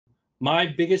My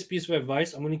biggest piece of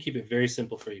advice, I'm going to keep it very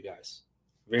simple for you guys.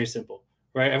 Very simple,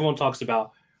 right? Everyone talks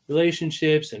about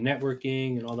relationships and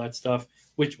networking and all that stuff,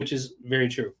 which is very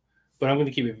true. But I'm going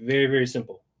to keep it very, very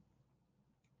simple.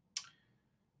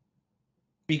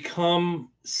 Become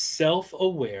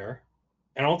self-aware,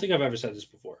 and I don't think I've ever said this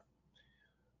before.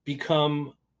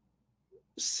 Become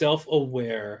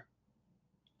self-aware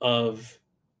of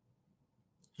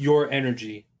your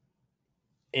energy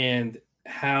and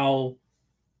how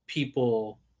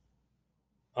people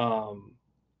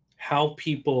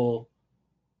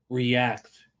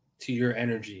react to your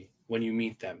energy when you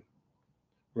meet them,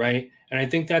 right? And I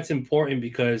think that's important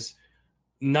because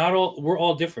we're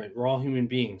all different. We're all human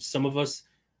beings. Some of us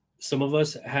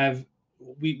have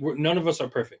none of us are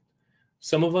perfect.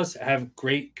 Some of us have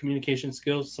great communication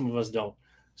skills. Some of us don't.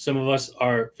 Some of us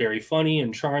are very funny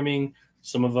and charming.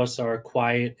 Some of us are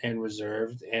quiet and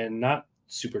reserved and not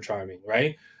super charming,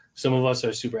 right? Some of us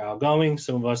are super outgoing.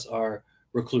 Some of us are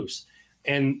recluse.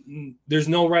 And there's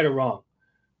no right or wrong.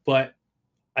 But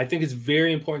I think it's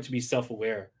very important to be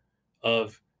self-aware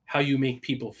of how you make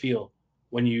people feel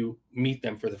when you meet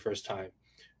them for the first time.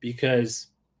 Because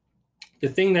the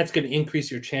thing that's going to increase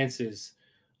your chances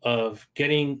of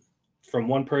getting from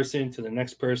one person to the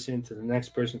next person to the next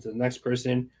person to the next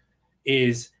person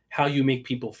is how you make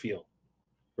people feel,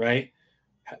 right?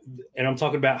 And I'm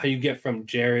talking about how you get from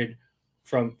Jared,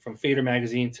 from Fader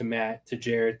Magazine to Matt to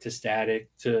Jared to Static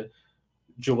to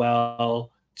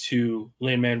Joel to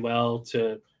Lin-Manuel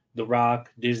to The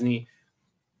Rock, Disney.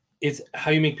 It's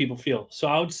how you make people feel. So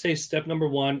I would say step number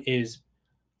one is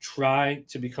try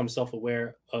to become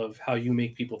self-aware of how you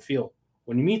make people feel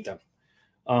when you meet them.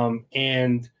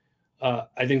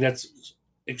 I think that's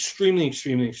extremely,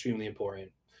 extremely, extremely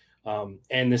important.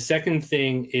 And the second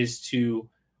thing is to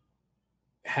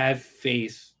have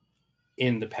faith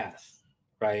in the path,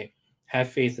 right? Have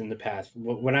faith in the path.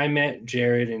 When I met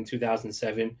Jared in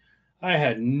 2007, I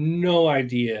had no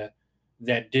idea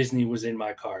that Disney was in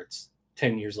my cards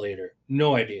 10 years later.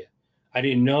 No idea. I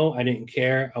didn't know. I didn't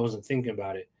care. I wasn't thinking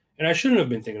about it. And I shouldn't have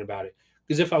been thinking about it.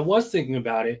 Because if I was thinking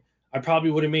about it, I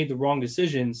probably would have made the wrong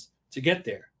decisions to get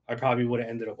there. I probably would have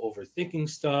ended up overthinking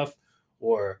stuff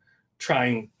or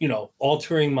trying,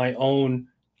 altering my own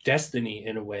destiny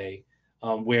in a way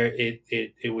where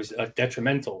it was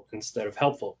detrimental instead of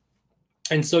helpful.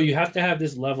 And so you have to have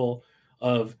this level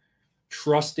of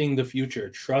trusting the future,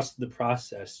 trust the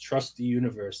process, trust the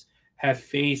universe, have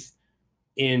faith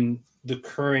in the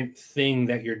current thing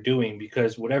that you're doing,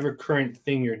 because whatever current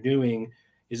thing you're doing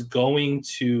is going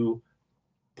to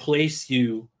place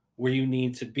you where you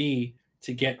need to be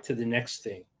to get to the next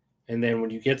thing. And then when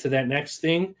you get to that next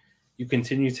thing, you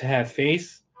continue to have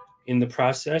faith in the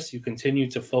process. You continue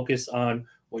to focus on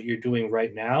what you're doing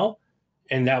right now,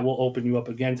 and that will open you up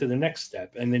again to the next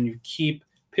step. And then you keep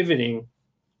pivoting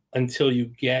until you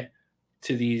get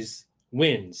to these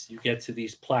wins, you get to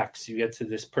these plaques, you get to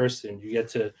this person, you get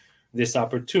to this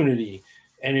opportunity,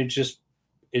 and it just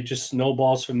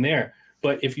snowballs from there.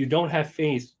 But if you don't have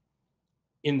faith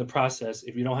in the process,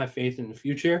 if you don't have faith in the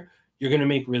future, you're going to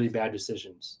make really bad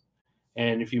decisions.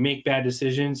 And if you make bad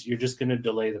decisions, you're just going to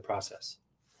delay the process.